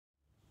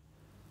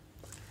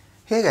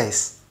Hey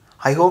guys,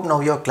 I hope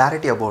now you have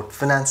clarity about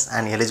finance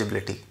and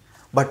eligibility.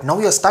 But now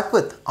you are stuck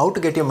with how to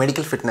get your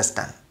medical fitness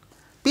done.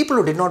 People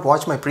who did not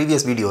watch my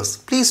previous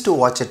videos, please do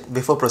watch it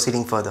before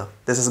proceeding further.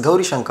 This is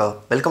Gowri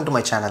Sankkar. Welcome to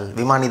my channel,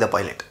 Vimani the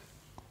Pilot.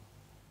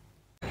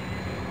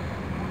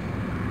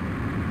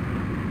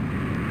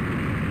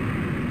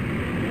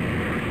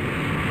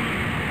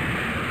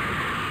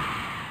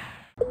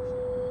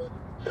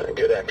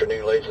 Good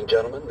afternoon, ladies and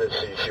gentlemen. This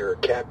is your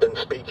captain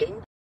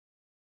speaking.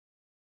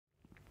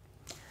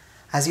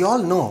 As you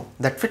all know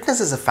that fitness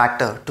is a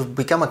factor to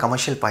become a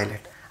commercial pilot.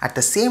 At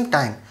the same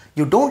time,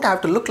 you don't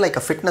have to look like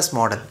a fitness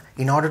model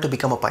in order to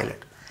become a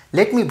pilot.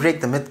 Let me break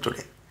the myth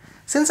today.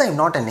 Since I am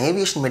not an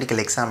aviation medical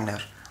examiner,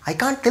 I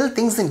can't tell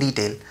things in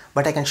detail,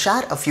 but I can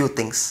share a few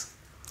things.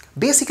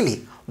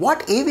 Basically,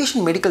 what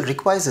aviation medical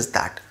requires is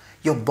that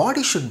your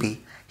body should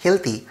be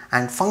healthy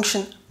and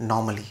function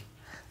normally.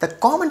 The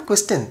common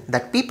question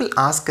that people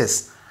ask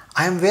is,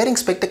 I am wearing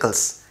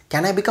spectacles,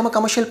 can I become a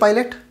commercial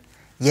pilot?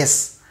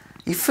 Yes.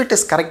 If it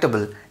is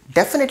correctable,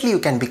 definitely you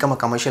can become a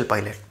commercial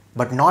pilot,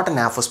 but not an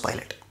Air Force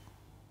pilot.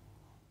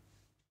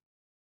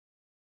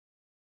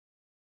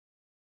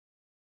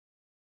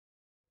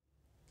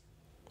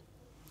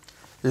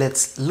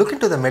 Let's look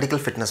into the medical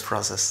fitness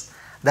process.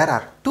 There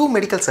are two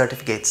medical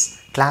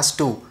certificates, Class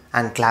 2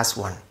 and Class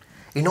 1.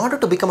 In order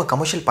to become a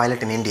commercial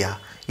pilot in India,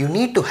 you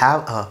need to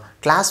have a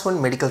Class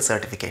 1 medical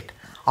certificate.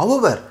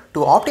 However,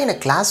 to obtain a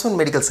Class 1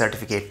 medical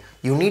certificate,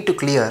 you need to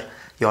clear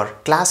your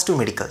Class 2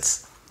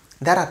 medicals.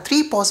 There are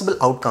three possible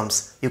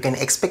outcomes you can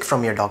expect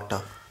from your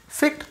doctor: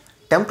 fit,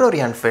 temporary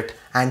unfit,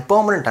 and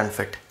permanent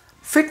unfit.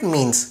 Fit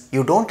means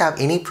you don't have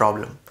any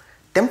problem.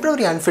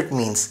 Temporary unfit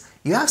means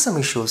you have some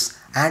issues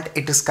and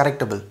it is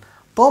correctable.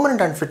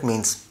 Permanent unfit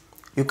means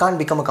you can't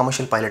become a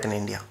commercial pilot in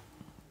India.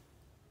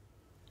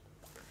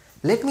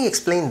 Let me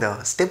explain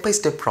the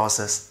step-by-step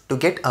process to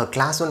get a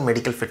Class 1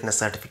 medical fitness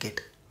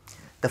certificate.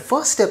 The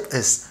first step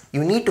is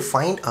you need to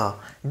find a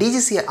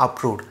DGCA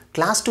approved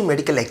Class 2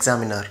 medical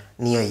examiner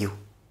near you.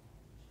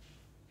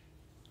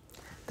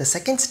 The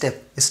second step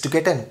is to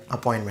get an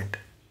appointment.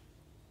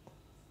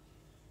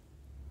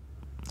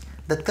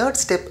 The third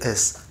step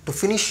is to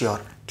finish your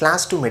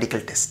Class 2 medical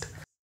test.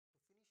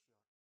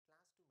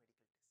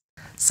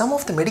 Some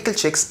of the medical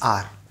checks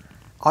are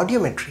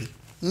audiometry,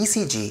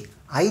 ECG,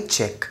 eye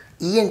check,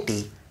 ENT,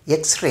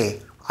 X-ray,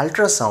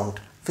 ultrasound,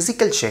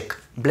 physical check,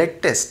 blood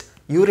test,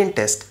 urine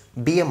test,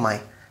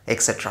 BMI,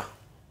 etc.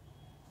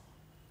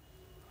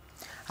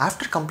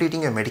 After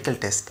completing your medical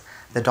test,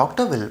 the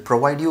doctor will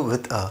provide you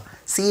with a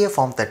CA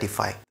Form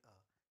 35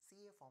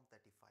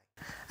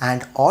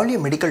 and all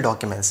your medical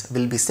documents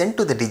will be sent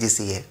to the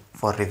DGCA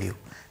for review.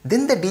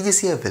 Then the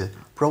DGCA will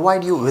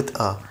provide you with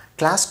a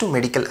Class 2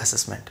 medical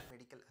assessment.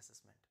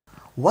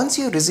 Once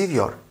you receive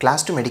your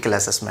Class 2 medical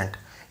assessment,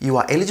 you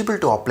are eligible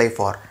to apply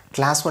for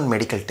Class 1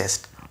 medical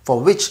test,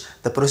 for which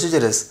the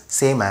procedure is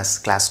same as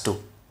Class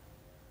 2.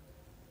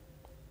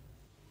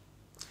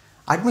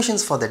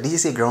 Admissions for the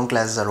DGCA ground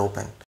classes are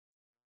open.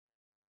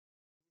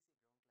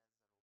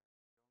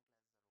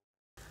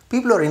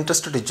 People who are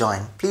interested to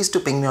join, please do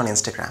ping me on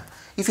Instagram.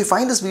 If you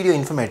find this video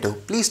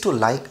informative, please do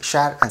like,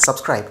 share and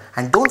subscribe,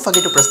 and don't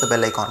forget to press the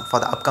bell icon for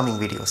the upcoming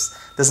videos.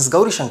 This is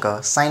Gowri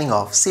Sankkar signing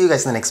off. See you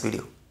guys in the next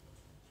video.